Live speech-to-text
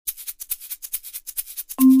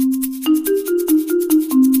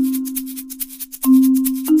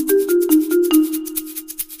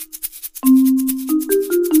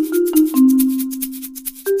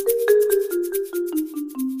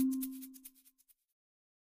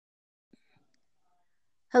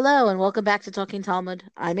Hello and welcome back to Talking Talmud.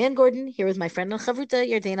 I'm Ann Gordon here with my friend and chavruta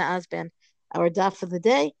Yardena Asban. Our daf for the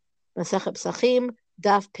day, Masechet Psachim,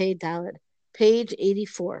 daf Pei Daled, page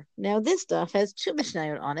 84. Now this daf has two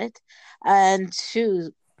Mishnayot on it and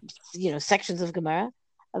two, sections of Gemara.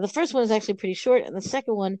 The first one is actually pretty short, and the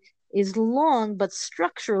second one is long but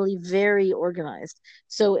structurally very organized.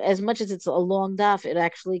 So as much as it's a long daf, it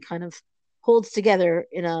actually kind of holds together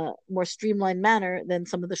in a more streamlined manner than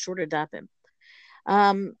some of the shorter dafim.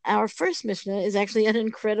 Our first Mishnah is actually an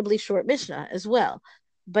incredibly short Mishnah as well,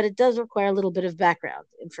 but it does require a little bit of background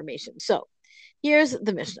information. So here's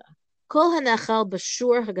the Mishnah. Kol hanachal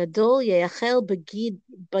b'shur hagadol yeyachel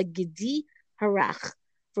bagidi harach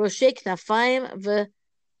v'roshe knafayim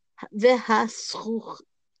v'haschuch.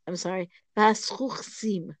 I'm sorry,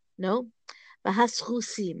 v'haschuchsim. No,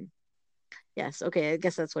 v'haschuchsim. Yes, okay, I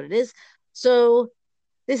guess that's what it is. So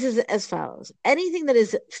this is as follows: anything that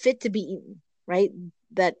is fit to be eaten, right?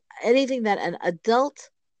 That anything that an adult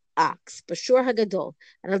ox, Bashur Hagadol,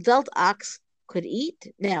 an adult ox could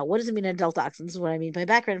eat. Now, what does it mean, an adult ox? And this is what I mean by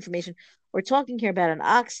background information. We're talking here about an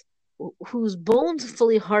ox whose bones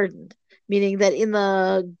fully hardened, meaning that in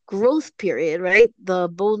the growth period, right, the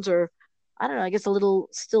bones are, I don't know, I guess a little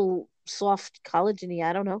still soft, collagen-y,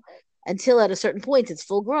 I don't know, until at a certain point it's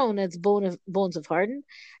full grown, its bones have hardened.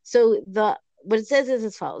 So the what it says is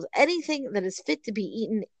as follows: anything that is fit to be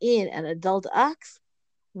eaten in an adult ox,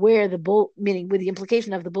 where the bone, meaning with the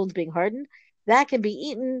implication of the bones being hardened, that can be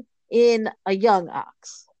eaten in a young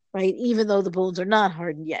ox, right? Even though the bones are not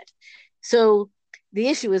hardened yet. So the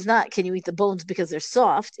issue is not can you eat the bones because they're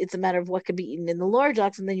soft. It's a matter of what can be eaten in the large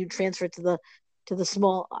ox, and then you transfer it to the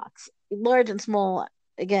small ox. Large and small,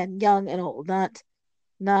 again, young and old, not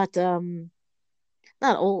not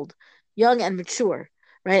old, young and mature,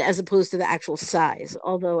 right? As opposed to the actual size.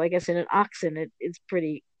 Although I guess in an oxen, it's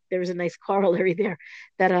pretty. There's a nice corollary there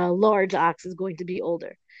that a large ox is going to be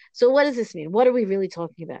older. So what does this mean? What are we really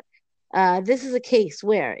talking about? This is a case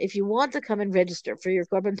where if you want to come and register for your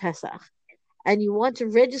Korban Pesach, and you want to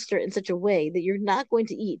register in such a way that you're not going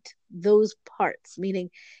to eat those parts,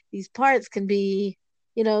 meaning these parts can be,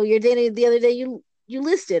 your day the other day you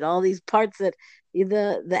listed all these parts that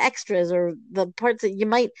the extras or the parts that you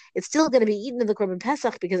might it's still going to be eaten in the Korban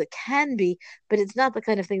Pesach because it can be, but it's not the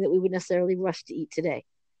kind of thing that we would necessarily rush to eat today.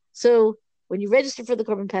 So when you register for the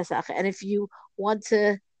Korban Pesach, and if you want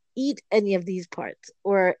to eat any of these parts,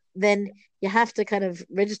 or then you have to kind of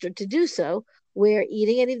register to do so, where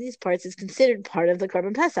eating any of these parts is considered part of the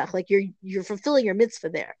Korban Pesach, like you're fulfilling your mitzvah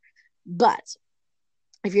there. But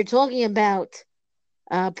if you're talking about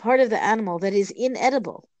part of the animal that is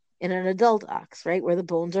inedible in an adult ox, right, where the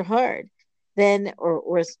bones are hard, then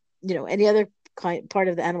or any other part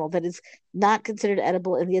of the animal that is not considered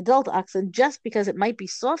edible in the adult ox, and just because it might be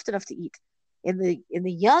soft enough to eat in the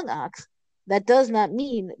young ox, that does not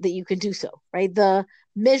mean that you can do so, right? The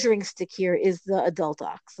measuring stick here is the adult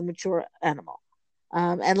ox, the mature animal,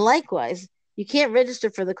 and likewise, you can't register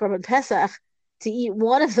for the Korban Pesach to eat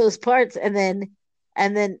one of those parts and then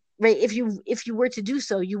right, if you were to do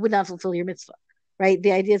so, you would not fulfill your mitzvah, right?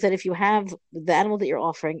 The idea is that if you have the animal that you're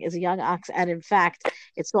offering is a young ox, and in fact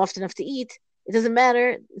it's soft enough to eat, it doesn't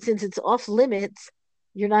matter since it's off limits.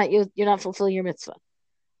 You're not fulfilling your mitzvah,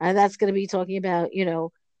 and that's going to be talking about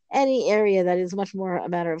any area that is much more a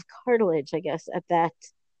matter of cartilage, I guess, at that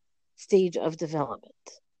stage of development.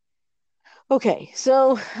 Okay,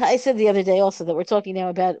 so I said the other day also that we're talking now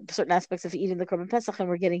about certain aspects of eating the Korban Pesach, and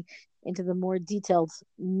we're getting into the more detailed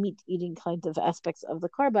meat eating kind of aspects of the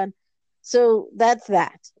Korban. So that's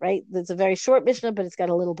that, right? It's a very short Mishnah, but it's got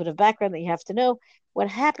a little bit of background that you have to know. What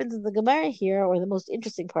happens in the Gemara here, or the most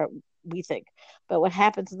interesting part, we think, but what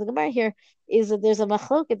happens in the Gemara here is that there's a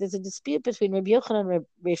machloket, there's a dispute between Rabbi Yochanan and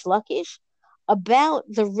Reish Lakish about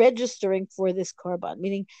the registering for this Korban,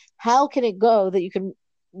 meaning how can it go that you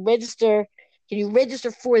register can you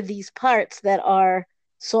register for these parts that are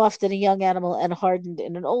soft in a young animal and hardened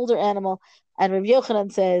in an older animal? And Rabbi Yochanan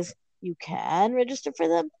says you can register for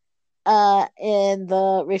them, and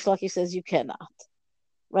the Reish Lakish says you cannot,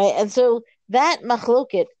 right? And so that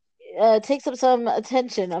machloket takes up some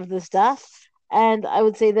attention of this daf, and I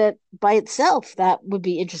would say that by itself that would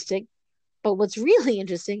be interesting. But what's really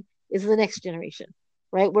interesting is the next generation,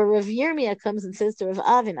 right? Where Rav Yirmiyah comes and says to Rav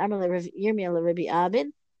Avin, Amar Rav Yirmiyah le Rabbi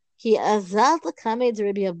Abin, Ki azal l'kamed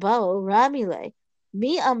Rabbi Abao Ramile,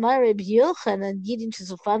 Mi Amar Rabbi Yochanan Yidin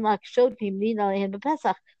Shesufan Lakshot Himnin Alehen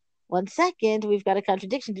B'Pesach. 1 second, we've got a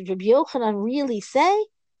contradiction. Did Rabbi Yochanan really say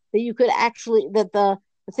that you could actually that the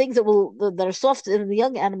things that are soft in the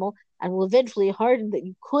young animal and will eventually harden, that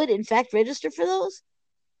you could in fact register for those?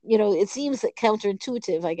 It seems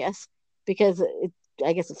counterintuitive, I guess, because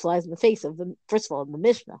I guess it flies in the face of the, first of all, in the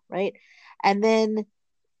Mishnah, right? And then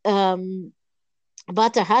um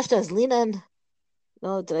Bata Hashta Linan.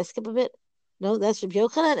 No, did I skip a bit? No, that's Rabbi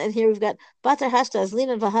Yochanan. And here we've got Bata Hashta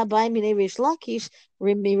Linan Vahabai Mine Rish Lakish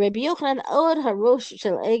Rabbi Yochanan Od Harosh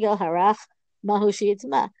Shel Egel Harach Mahu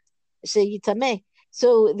Sheyitame.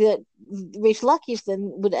 So the Rish Lakish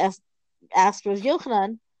then would ask Rabbi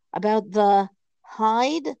Yochanan about the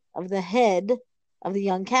hide of the head of the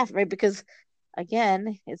young calf, right? Because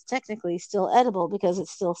again, it's technically still edible because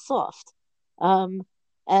it's still soft.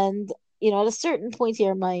 And at a certain point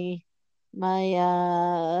here, my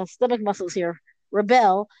stomach muscles here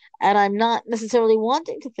rebel, and I'm not necessarily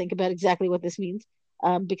wanting to think about exactly what this means,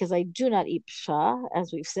 because I do not eat psha,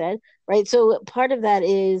 as we've said, right? So part of that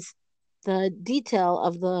is the detail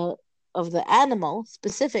of the animal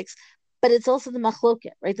specifics, but it's also the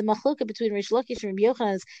machloket, right? The machloket between Rish Lakish and Rabbi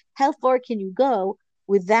Yochanan is how far can you go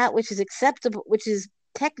with that which is acceptable, which is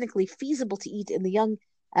technically feasible to eat in the young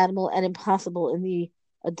animal and impossible in the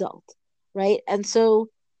adult, right? And so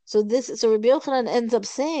Rabbi Yochanan ends up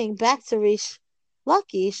saying back to Rish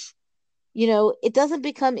Lakish, it doesn't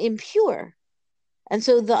become impure. And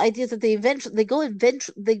so the idea is that they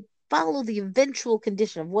follow the eventual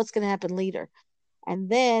condition of what's going to happen later. And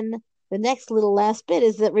then the next little last bit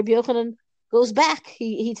is that Rabbi Yochanan goes back.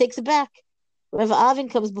 He takes it back. Rav Avin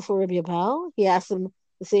comes before Rabbi Abau. He asks him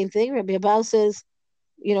the same thing. Rabbi Abau says,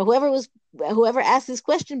 whoever asked this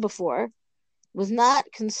question before was not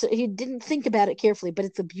concerned. He didn't think about it carefully, but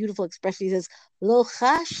it's a beautiful expression. He says, "Lo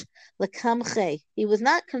chash lekamche." He was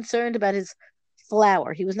not concerned about his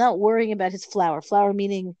flour. He was not worrying about his flour. Flour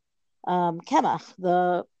meaning kemach,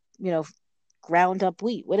 the ground up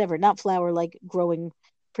wheat, whatever. Not flour like growing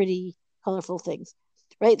pretty colorful things,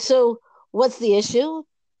 right? So what's the issue?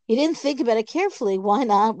 He didn't think about it carefully. Why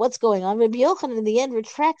not? What's going on? Rabbi Yochanan in the end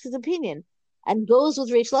retracts his opinion and goes with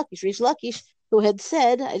Reish Lakish. Reish Lakish, who had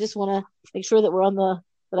said, I just want to make sure that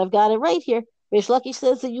I've got it right here. Reish Lakish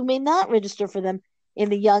says that you may not register for them in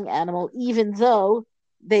the young animal, even though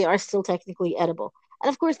they are still technically edible. And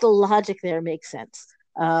of course, the logic there makes sense.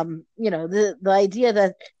 The idea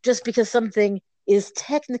that just because something is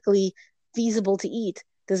technically feasible to eat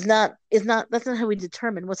that's not how we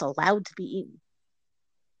determine what's allowed to be eaten.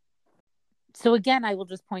 So again, I will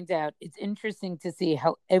just point out, it's interesting to see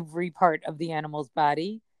how every part of the animal's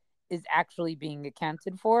body is actually being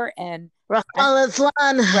accounted for. And right.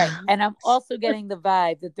 And I'm also getting the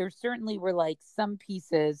vibe that there certainly were like some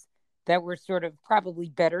pieces that were sort of probably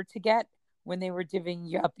better to get when they were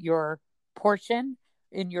divvying up your portion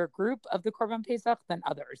in your group of the Korban Pesach than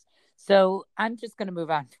others. So I'm just going to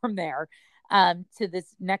move on from there to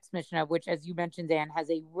this next Mishnah, which, as you mentioned, Dan, has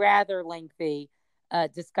a rather lengthy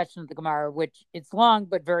discussion of the Gemara, which it's long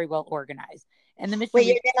but very well organized. And the Mishnah.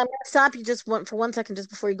 Wait, I'm going to stop you for 1 second just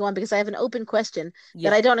before you go on, because I have an open question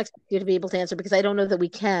that I don't expect you to be able to answer, because I don't know that we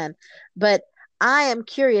can. But I am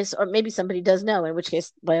curious, or maybe somebody does know, in which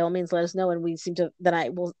case, by all means, let us know, and we seem to then I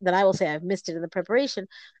will say I've missed it in the preparation,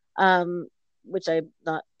 which I'm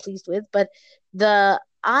not pleased with. But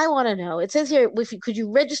I want to know. It says here, could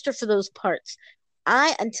you register for those parts?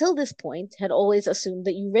 I, until this point, had always assumed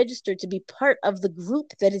that you registered to be part of the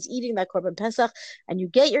group that is eating that Korban Pesach, and you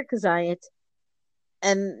get your kazayit.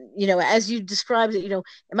 And, as you described it, it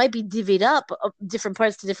might be divvied up different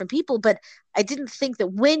parts to different people, but I didn't think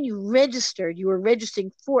that when you registered, you were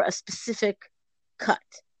registering for a specific cut.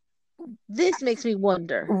 This makes me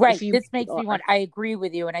wonder. Right. This makes me wonder. I agree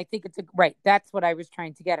with you. And I think right. That's what I was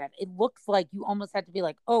trying to get at. It looks like you almost had to be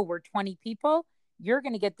like, oh, we're 20 people. You're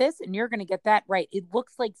going to get this and you're going to get that. Right. It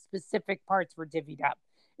looks like specific parts were divvied up.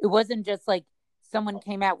 It wasn't just like someone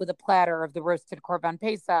came out with a platter of the roasted Korban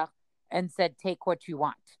Pesach and said, take what you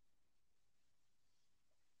want.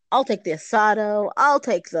 I'll take the asado. I'll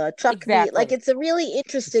take the chutney. Like, it's a really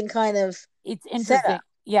interesting kind of It's interesting. Setup.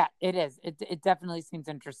 Yeah, it is. It definitely seems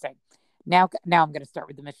interesting. Now I'm going to start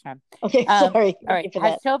with the Mishnah. Okay, sorry. All right.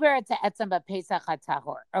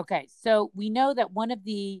 Okay, so we know that one of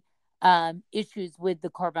the issues with the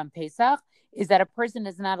Korban Pesach is that a person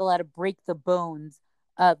is not allowed to break the bones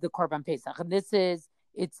of the Korban Pesach. And this is,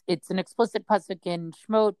 it's an explicit pasuk in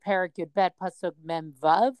Shmot, Perek Yud Bet, pasuk Mem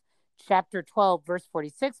Vav, chapter 12, verse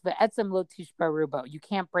 46, Ve'etzem lo tishbaru bo. You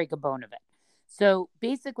can't break a bone of it. So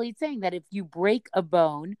basically it's saying that if you break a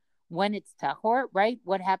bone when it's tahor, right,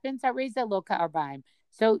 what happens? Hareza lo ka'arbaim.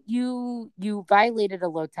 So you violated a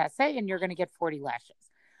lo taseh and you're going to get 40 lashes.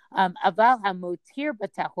 Aval hamotir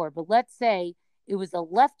b'tahor. But let's say it was a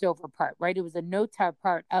leftover part, right? It was a notar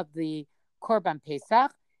part of the Korban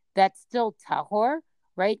Pesach that's still tahor,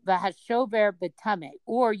 right? V'hashover b'tameh.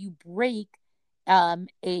 Or you break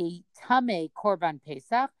a tame korban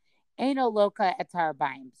pesach, eno loka etar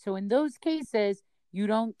baim. So in those cases, you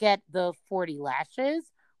don't get the 40 lashes,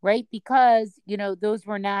 right? Because those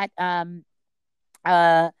were not uh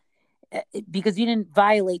because you didn't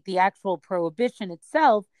violate the actual prohibition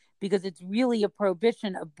itself, because it's really a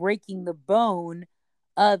prohibition of breaking the bone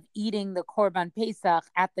of eating the korban pesach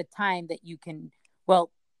at the time that you can.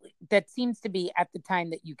 Well, that seems to be at the time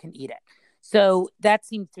that you can eat it. So that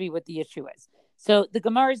seems to be what the issue is. So the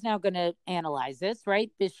Gemara is now going to analyze this,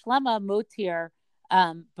 right? Bishlama motir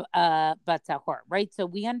batahor, right? So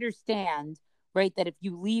we understand, right, that if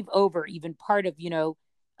you leave over even part of,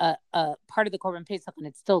 part of the korban pesach and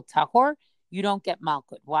it's still tahor, you don't get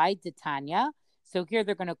malkut. Why? Titania. So here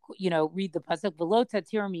they're going to, read the pasuk v'lo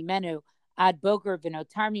tatir mimenu ad boker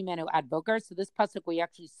v'notar mimenu ad boker. So this pasuk we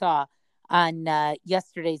actually saw on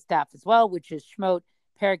yesterday's daf as well, which is Shmot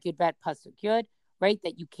Perek Yud Bet Pasuk Yud, right?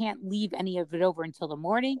 That you can't leave any of it over until the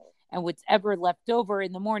morning, and what's ever left over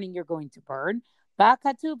in the morning, you're going to burn.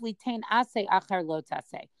 Ba'katuv litain asay achar lo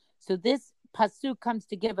taseh. So this pasuk comes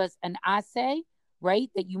to give us an asay, right?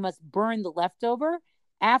 That you must burn the leftover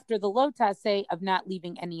after the lo taseh of not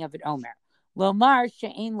leaving any of it omer. Lomar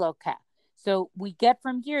she'ein loka. So we get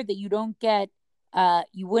from here that you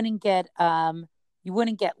wouldn't get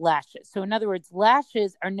lashes. So in other words,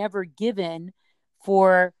 lashes are never given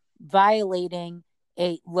for violating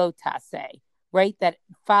a lotase, right? That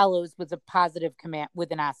follows with a positive command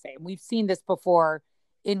with an assay. And we've seen this before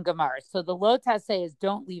in Gemara. So the lotase is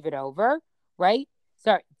don't leave it over, right?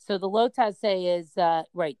 Sorry. So the lotase is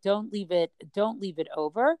right, don't leave it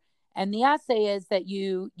over. And the assay is that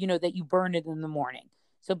that you burn it in the morning.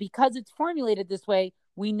 So because it's formulated this way,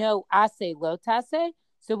 we know assay lotase.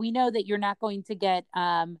 So we know that you're not going to get,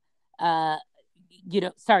 lotase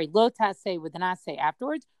with an assay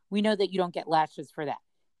afterwards. We know that you don't get lashes for that.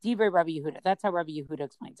 Divrei Rabbi Yehuda. That's how Rabbi Yehuda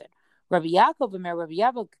explains it. Rabbi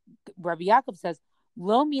Yaakov says,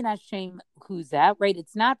 lo min Hashem huzeh, right?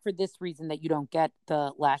 It's not for this reason that you don't get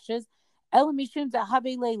the lashes. Ela mishum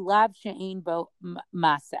zahabele lav she'ein bo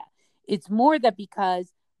masa. It's more that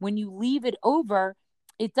because when you leave it over,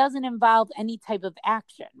 it doesn't involve any type of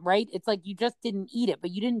action, right? It's like you just didn't eat it,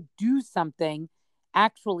 but you didn't do something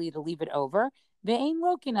actually to leave it over.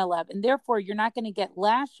 And therefore you're not going to get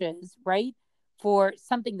lashes, right, for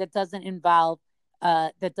something that doesn't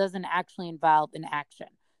actually involve an action.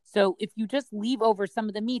 So if you just leave over some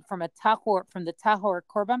of the meat from the tahor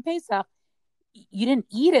korban pesach, you didn't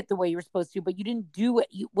eat it the way you were supposed to, but you didn't do it.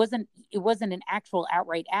 It wasn't an actual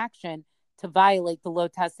outright action to violate the lo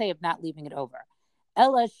taseh of not leaving it over.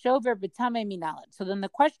 Ella shover b'tamei minalet. So then the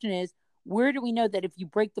question is, where do we know that if you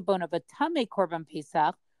break the bone of a tamei korban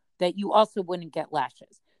pesach, that you also wouldn't get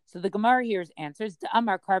lashes? So the Gemara here answers,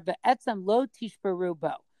 Amar karba etzem lo tishberu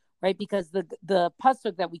bo, right? Because the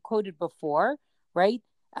pasuk that we quoted before, right,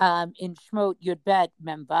 in Shmot Yud Bet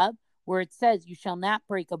Memvav, where it says, you shall not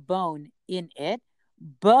break a bone in it,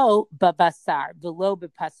 bo babasar, velo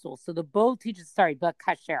bepasul. So the bo teaches, but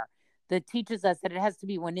kasher. That teaches us that it has to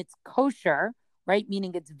be when it's kosher, right?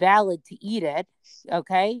 Meaning it's valid to eat it,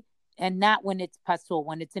 okay? And not when it's pasul,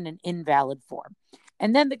 when it's in an invalid form.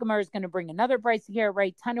 And then the Gemara is going to bring another price here,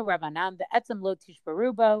 right? Tanu Ravanam, the etzem lo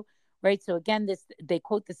tishbarubo, right? So again, they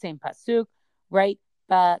quote the same pasuk, right?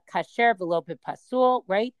 Ba kasher velo pasul,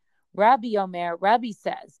 right? Rabbi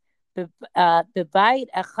says, B'bayit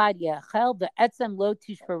echad yachel be'etzem lo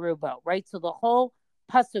tishbarubo, right? So the whole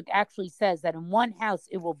pasuk actually says that in one house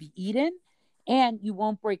it will be eaten, and you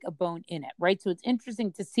won't break a bone in it, right? So it's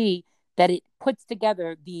interesting to see that it puts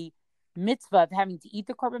together the mitzvah of having to eat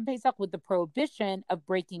the korban pesach with the prohibition of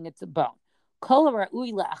breaking its bone. Kol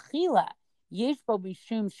ra'ui la'achila yesh bo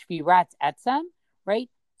mishum shvirat etzem,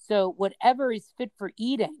 right? So whatever is fit for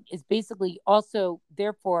eating is basically also,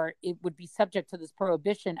 therefore, it would be subject to this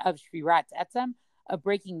prohibition of shvirat etzem, of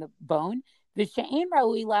breaking the bone. V'she'en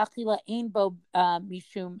ra'ui la'achila ein bo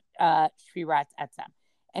mishum shvirat etzem.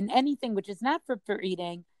 And anything which is not fit for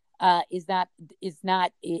eating is not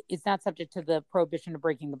subject to the prohibition of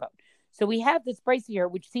breaking the bone. So we have this price here,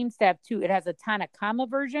 which seems to have two. It has a Tanakama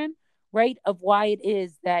version, right, of why it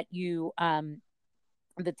is that you the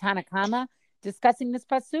Tanakama discussing this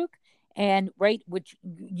pasuk, and right, which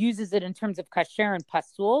uses it in terms of kasher and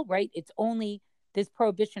pasul, right? It's only, this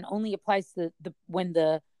prohibition only applies to the when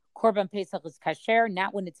the korban pesach is kasher,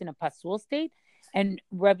 not when it's in a pasul state. And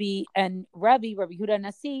Rabbi Yehuda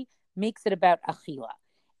Nasi makes it about achila.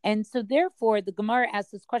 And so therefore the Gemara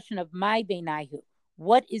asks this question of my beinayu,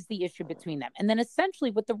 what is the issue between them? And then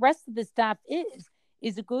essentially what the rest of this daf is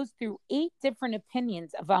it goes through 8 different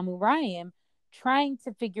opinions of Amurayim, trying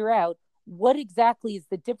to figure out what exactly is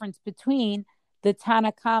the difference between the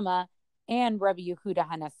Tanna Kama, and Rabbi Yehuda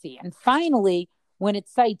Hanasi. And finally, when it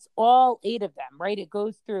cites all 8 of them, right, it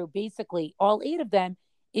goes through basically all 8 of them.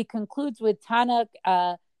 It concludes with Tana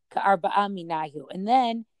Ka'arba'a Minahu. And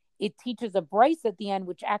then it teaches a Bryce at the end,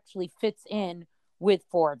 which actually fits in with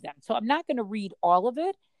 4 of them. So I'm not going to read all of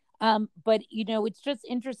it. But, it's just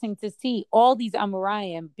interesting to see all these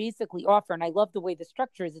Amoraim basically offer. And I love the way the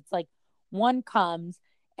structure is. It's like one comes,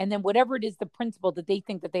 and then whatever it is, the principle that they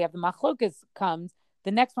think that they have the machlokas comes,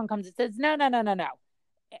 the next one comes and says, no.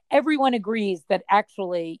 Everyone agrees that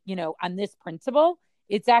actually, on this principle,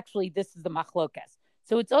 it's actually, this is the machlokas.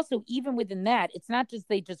 So it's also, even within that, it's not just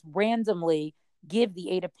they just randomly give the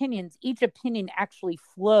 8 opinions. Each opinion actually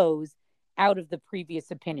flows out of the previous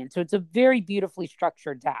opinion. So it's a very beautifully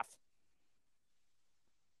structured daf.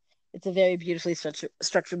 It's a very beautifully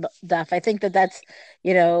structured daf. I think that's,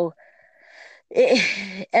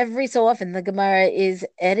 every so often the Gemara is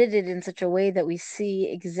edited in such a way that we see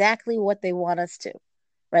exactly what they want us to,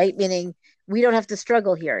 right? Meaning we don't have to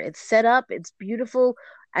struggle here. It's set up, it's beautiful.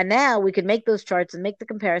 And now we can make those charts and make the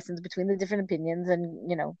comparisons between the different opinions and,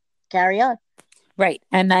 carry on. Right.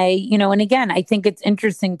 And and again, I think it's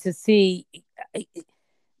interesting to see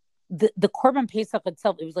the Korban Pesach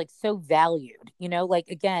itself. It was like so valued, like,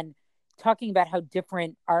 again, talking about how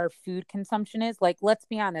different our food consumption is. Like, let's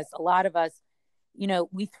be honest, a lot of us,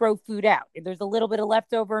 we throw food out. If there's a little bit of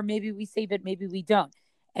leftover, maybe we save it, maybe we don't.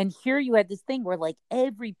 And here you had this thing where like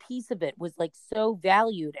every piece of it was like so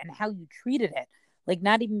valued, and how you treated it, like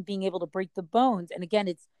not even being able to break the bones. And again,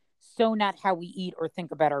 it's so not how we eat or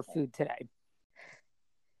think about our food today.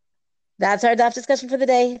 That's our daf discussion for the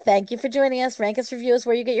day. Thank you for joining us. Rank us, review us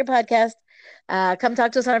where you get your podcast. Come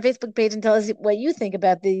talk to us on our Facebook page and tell us what you think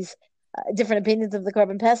about these different opinions of the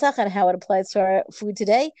Korban Pesach and how it applies to our food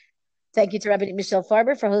today. Thank you to Rabbi Michelle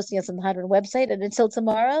Farber for hosting us on the Hadran website. And until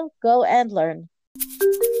tomorrow, go and learn.